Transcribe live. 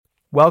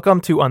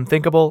Welcome to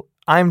Unthinkable.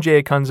 I'm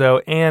Jay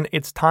Acunzo, and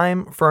it's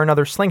time for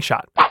another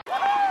Slingshot.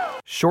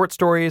 Short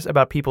stories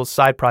about people's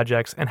side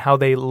projects and how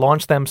they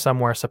launch them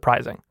somewhere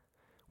surprising.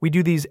 We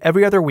do these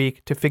every other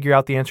week to figure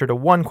out the answer to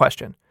one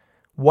question.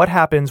 What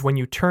happens when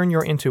you turn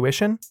your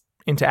intuition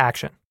into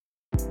action?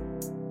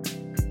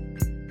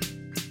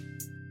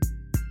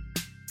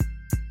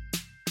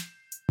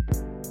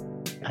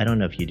 I don't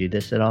know if you do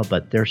this at all,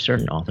 but there are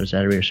certain authors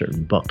that read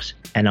certain books,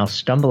 and I'll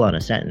stumble on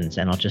a sentence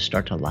and I'll just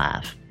start to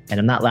laugh. And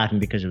I'm not laughing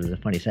because it was a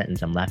funny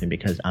sentence. I'm laughing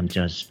because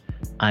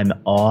I'm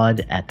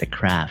awed at the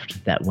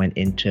craft that went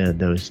into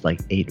those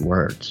 8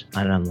 words.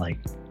 And I'm like,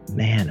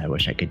 man, I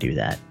wish I could do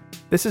that.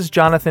 This is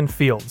Jonathan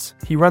Fields.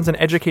 He runs an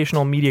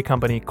educational media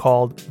company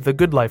called The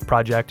Good Life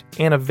Project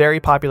and a very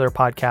popular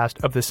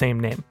podcast of the same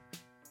name.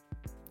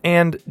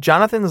 And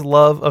Jonathan's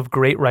love of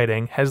great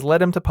writing has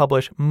led him to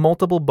publish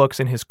multiple books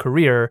in his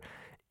career,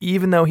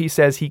 even though he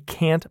says he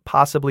can't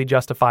possibly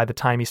justify the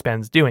time he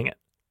spends doing it.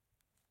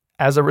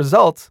 As a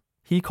result,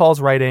 he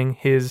calls writing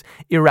his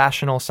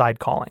irrational side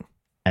calling.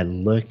 I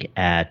look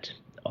at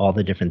all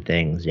the different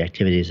things, the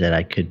activities that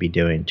I could be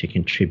doing to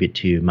contribute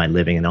to my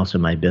living and also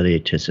my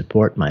ability to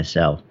support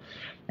myself.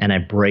 And I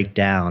break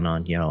down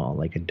on,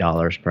 a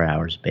dollars per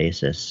hours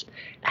basis,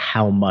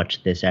 how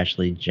much this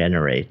actually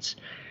generates.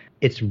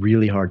 It's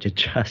really hard to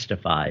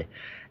justify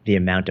the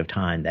amount of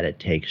time that it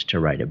takes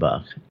to write a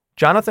book.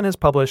 Jonathan has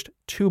published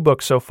 2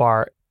 books so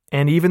far,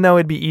 and even though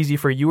it'd be easy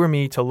for you or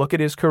me to look at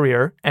his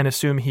career and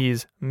assume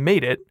he's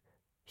made it,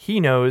 he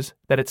knows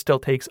that it still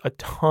takes a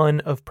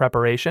ton of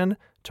preparation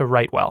to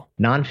write well.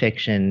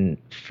 Nonfiction,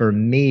 for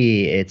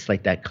me, it's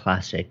like that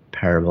classic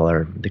parable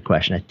or the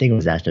question. I think it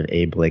was asked of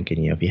Abe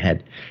Lincoln, if you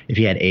had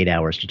 8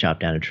 hours to chop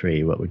down a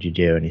tree, what would you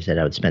do? And he said,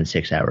 I would spend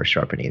 6 hours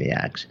sharpening the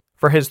axe.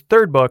 For his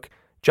 3rd book,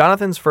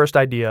 Jonathan's first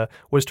idea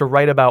was to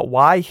write about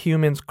why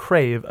humans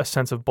crave a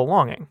sense of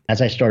belonging.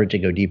 As I started to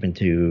go deep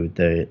into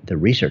the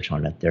research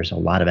on it, there's a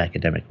lot of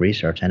academic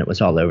research, and it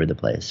was all over the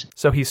place.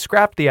 So he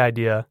scrapped the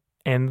idea,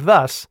 and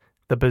thus,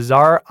 the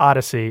bizarre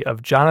odyssey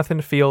of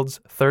Jonathan Fields'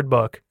 3rd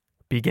book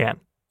began.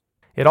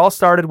 It all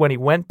started when he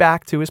went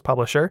back to his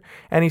publisher,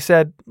 and he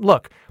said,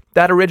 look,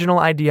 that original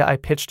idea I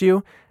pitched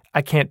you,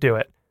 I can't do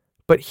it.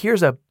 But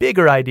here's a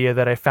bigger idea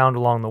that I found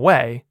along the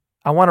way.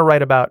 I want to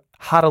write about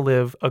how to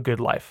live a good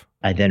life.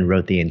 I then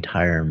wrote the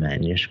entire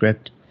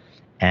manuscript,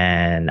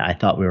 and I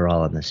thought we were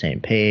all on the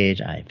same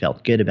page. I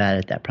felt good about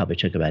it. That probably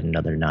took about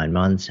another 9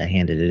 months. I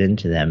handed it in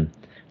to them,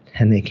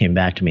 and they came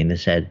back to me and they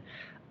said,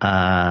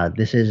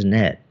 this isn't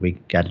it. We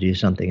got to do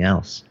something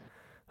else.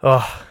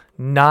 Ugh,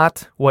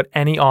 not what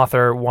any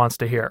author wants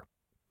to hear.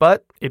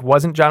 But it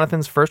wasn't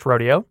Jonathan's first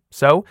rodeo,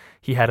 so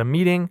he had a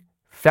meeting,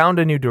 found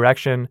a new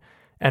direction,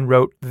 and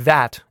wrote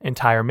that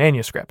entire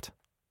manuscript.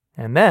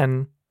 And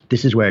then...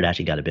 This is where it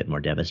actually got a bit more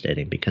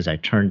devastating because I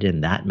turned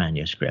in that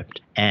manuscript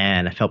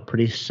and I felt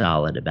pretty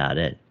solid about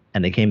it.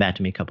 And they came back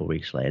to me a couple of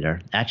weeks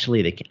later.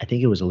 Actually, I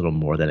think it was a little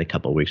more than a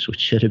couple of weeks, which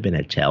should have been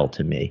a tell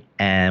to me.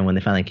 And when they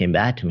finally came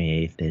back to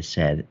me, they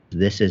said,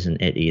 this isn't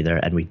it either,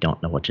 and we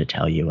don't know what to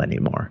tell you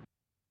anymore.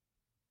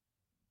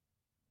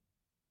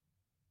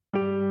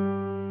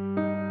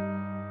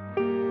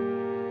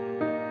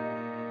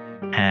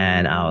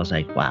 And I was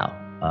like, wow,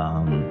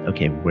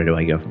 okay, where do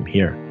I go from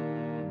here?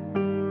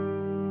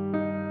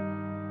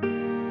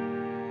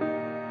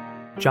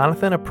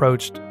 Jonathan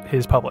approached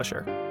his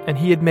publisher, and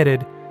he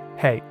admitted,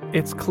 hey,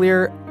 it's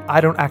clear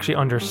I don't actually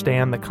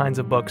understand the kinds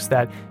of books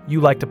that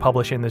you like to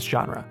publish in this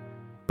genre,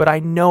 but I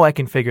know I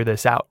can figure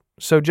this out.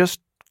 So just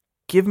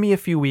give me a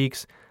few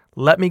weeks,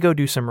 let me go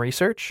do some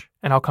research,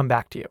 and I'll come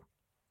back to you.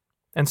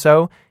 And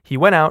so he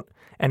went out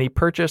and he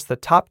purchased the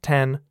top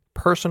 10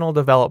 personal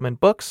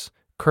development books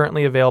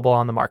currently available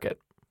on the market.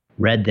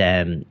 Read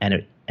them,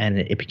 and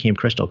it became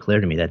crystal clear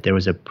to me that there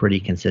was a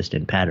pretty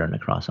consistent pattern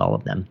across all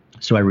of them.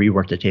 So I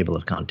reworked the table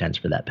of contents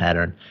for that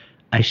pattern.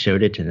 I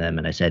showed it to them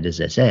and I said, is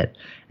this it?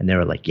 And they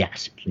were like,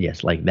 yes,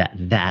 like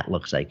that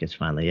looks like it's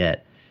finally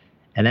it.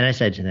 And then I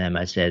said to them,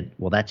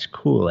 well, that's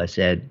cool. I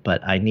said,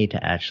 but I need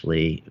to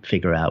actually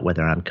figure out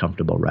whether I'm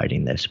comfortable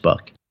writing this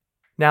book.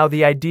 Now,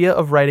 the idea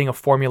of writing a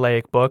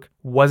formulaic book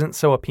wasn't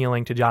so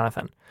appealing to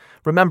Jonathan.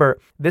 Remember,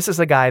 this is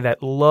a guy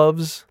that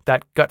loves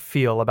that gut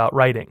feel about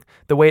writing,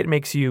 the way it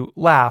makes you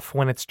laugh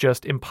when it's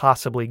just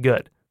impossibly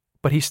good.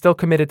 But he's still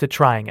committed to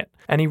trying it.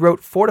 And he wrote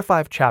 4 to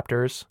 5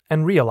 chapters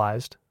and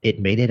realized it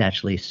made it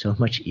actually so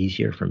much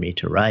easier for me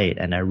to write.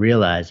 And I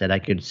realized that I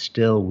could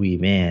still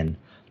weave in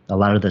a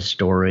lot of the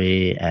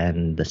story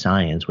and the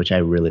science, which I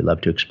really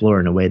love to explore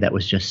in a way that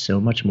was just so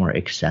much more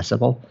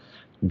accessible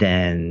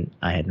than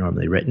I had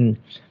normally written.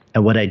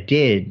 And what I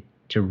did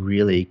to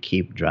really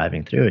keep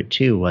driving through it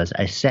too was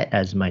I set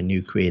as my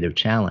new creative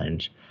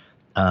challenge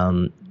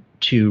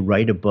to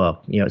write a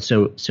book.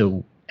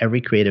 So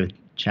every creative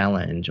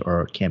challenge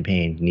or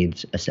campaign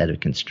needs a set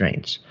of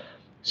constraints.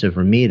 So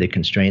for me, the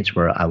constraints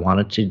were I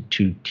wanted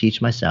to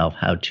teach myself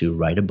how to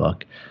write a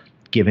book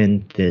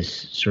given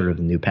this sort of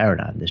new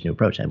paradigm, this new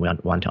approach. I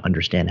wanted to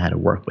understand how to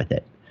work with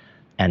it.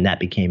 And that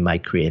became my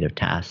creative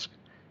task.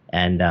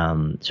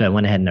 And so I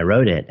went ahead and I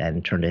wrote it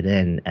and turned it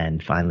in.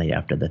 And finally,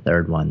 after the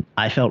third one,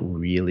 I felt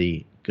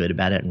really good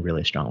about it and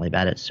really strongly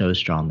about it. So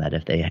strong that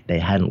if they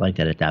hadn't liked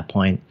it at that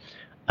point,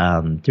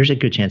 there's a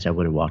good chance I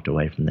would have walked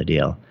away from the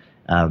deal.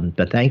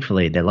 But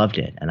thankfully, they loved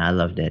it, and I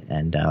loved it,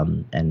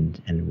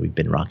 and we've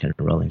been rocking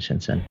and rolling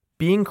since then.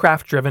 Being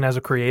craft-driven as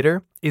a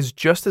creator is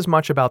just as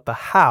much about the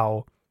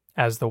how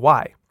as the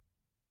why.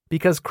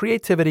 Because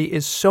creativity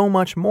is so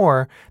much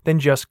more than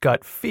just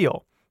gut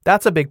feel.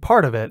 That's a big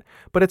part of it,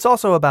 but it's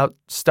also about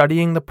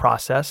studying the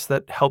process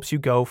that helps you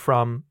go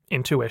from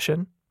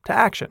intuition to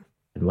action.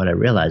 And what I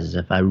realized is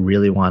if I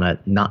really want to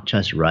not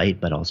just write,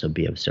 but also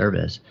be of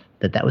service,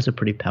 that was a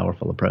pretty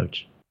powerful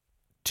approach.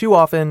 Too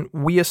often,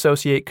 we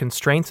associate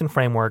constraints and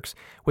frameworks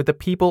with the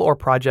people or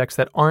projects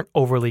that aren't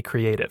overly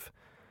creative.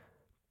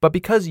 But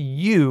because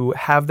you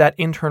have that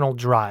internal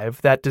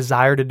drive, that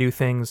desire to do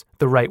things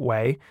the right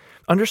way,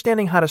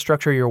 understanding how to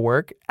structure your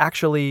work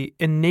actually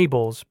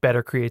enables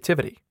better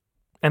creativity.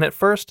 And at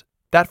first,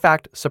 that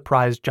fact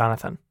surprised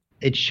Jonathan.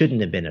 It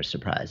shouldn't have been a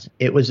surprise.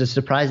 It was a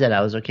surprise that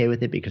I was okay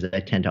with it because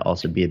I tend to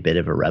also be a bit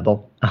of a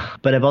rebel.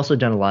 But I've also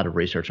done a lot of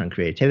research on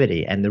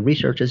creativity, and the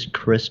research is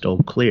crystal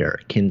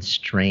clear.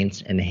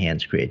 Constraints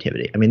enhance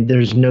creativity. I mean,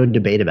 there's no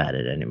debate about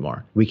it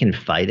anymore. We can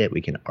fight it,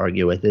 we can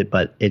argue with it,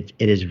 but it's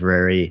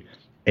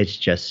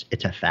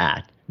a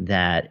fact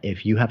that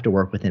if you have to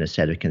work within a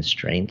set of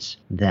constraints,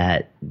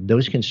 that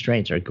those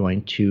constraints are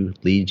going to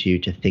lead you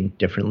to think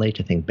differently,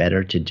 to think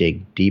better, to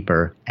dig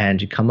deeper, and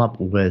to come up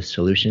with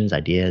solutions,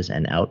 ideas,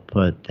 and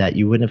output that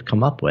you wouldn't have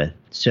come up with.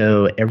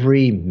 So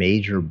every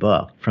major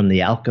book, from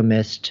The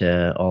Alchemist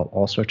to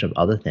all sorts of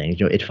other things,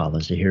 it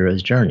follows the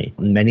hero's journey.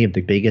 Many of the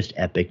biggest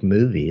epic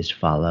movies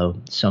follow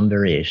some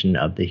variation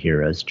of the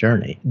hero's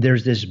journey.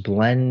 There's this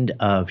blend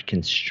of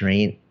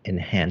constraint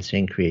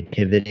enhancing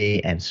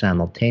creativity, and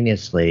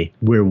simultaneously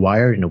we're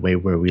wired in a way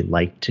where we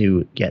like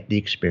to get the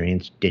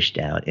experience dished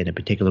out in a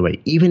particular way.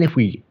 Even if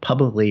we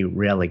publicly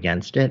rail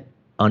against it,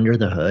 under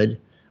the hood,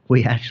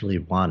 we actually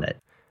want it.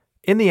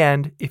 In the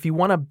end, if you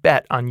want to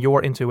bet on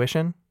your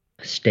intuition,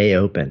 stay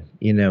open.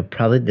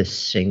 Probably the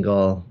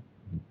single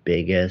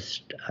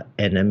biggest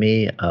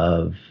enemy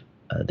of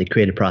the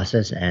creative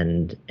process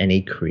and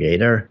any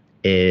creator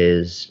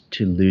is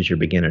to lose your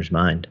beginner's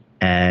mind.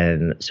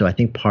 And so I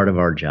think part of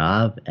our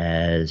job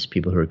as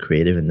people who are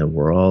creative in the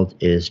world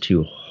is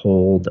to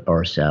hold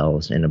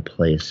ourselves in a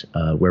place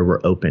where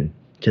we're open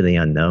to the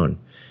unknown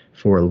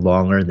for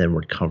longer than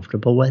we're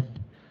comfortable with.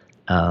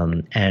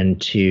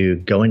 And to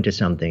go into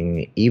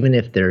something, even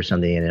if there's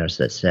something in us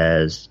that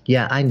says,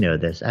 yeah, I know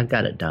this, I've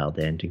got it dialed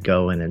in, to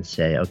go in and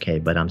say, okay,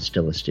 but I'm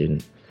still a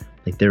student.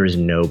 Like, there is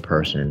no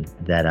person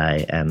that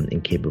I am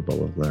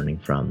incapable of learning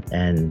from.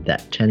 And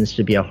that tends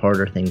to be a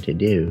harder thing to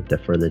do the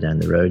further down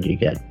the road you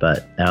get.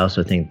 But I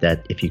also think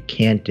that if you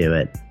can't do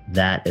it,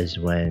 that is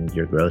when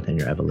your growth and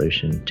your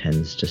evolution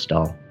tends to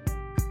stall.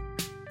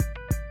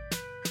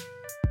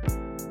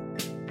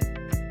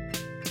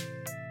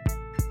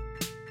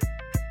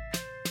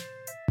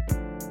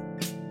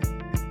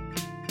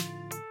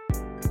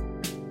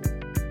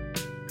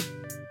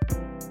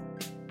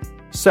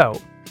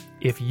 So,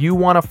 if you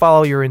want to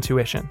follow your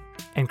intuition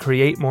and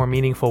create more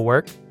meaningful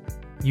work,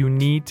 you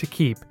need to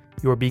keep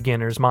your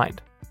beginner's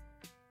mind.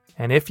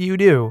 And if you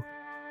do,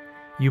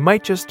 you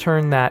might just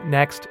turn that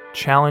next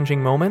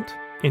challenging moment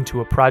into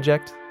a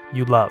project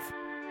you love.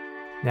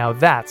 Now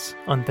that's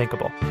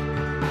unthinkable.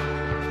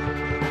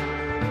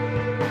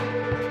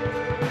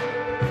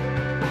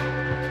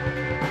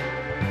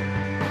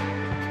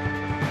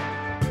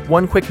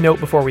 One quick note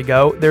before we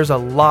go, there's a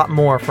lot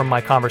more from my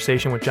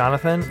conversation with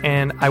Jonathan,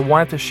 and I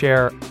wanted to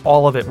share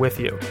all of it with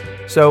you.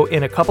 So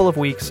in a couple of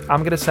weeks, I'm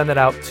going to send it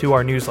out to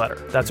our newsletter.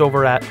 That's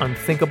over at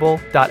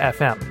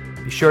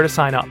unthinkable.fm. Be sure to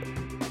sign up.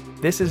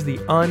 This is the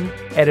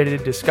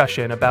unedited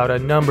discussion about a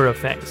number of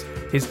things.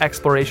 His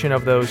exploration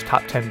of those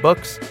top 10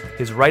 books,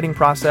 his writing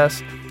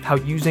process, how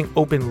using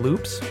open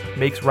loops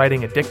makes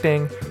writing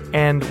addicting,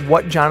 and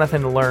what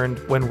Jonathan learned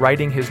when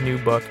writing his new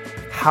book,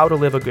 How to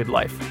Live a Good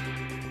Life.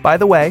 By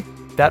the way,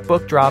 that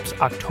book drops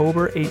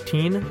October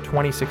 18,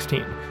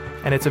 2016,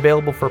 and it's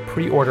available for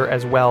pre-order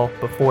as well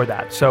before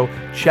that. So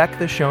check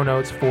the show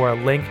notes for a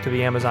link to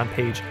the Amazon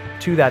page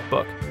to that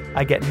book.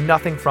 I get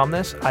nothing from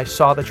this. I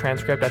saw the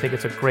transcript. I think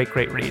it's a great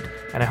read,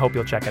 and I hope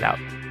you'll check it out.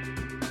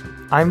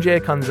 I'm Jay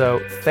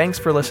Acunzo. Thanks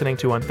for listening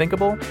to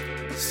Unthinkable.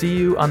 See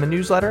you on the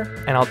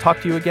newsletter, and I'll talk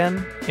to you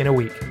again in a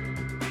week.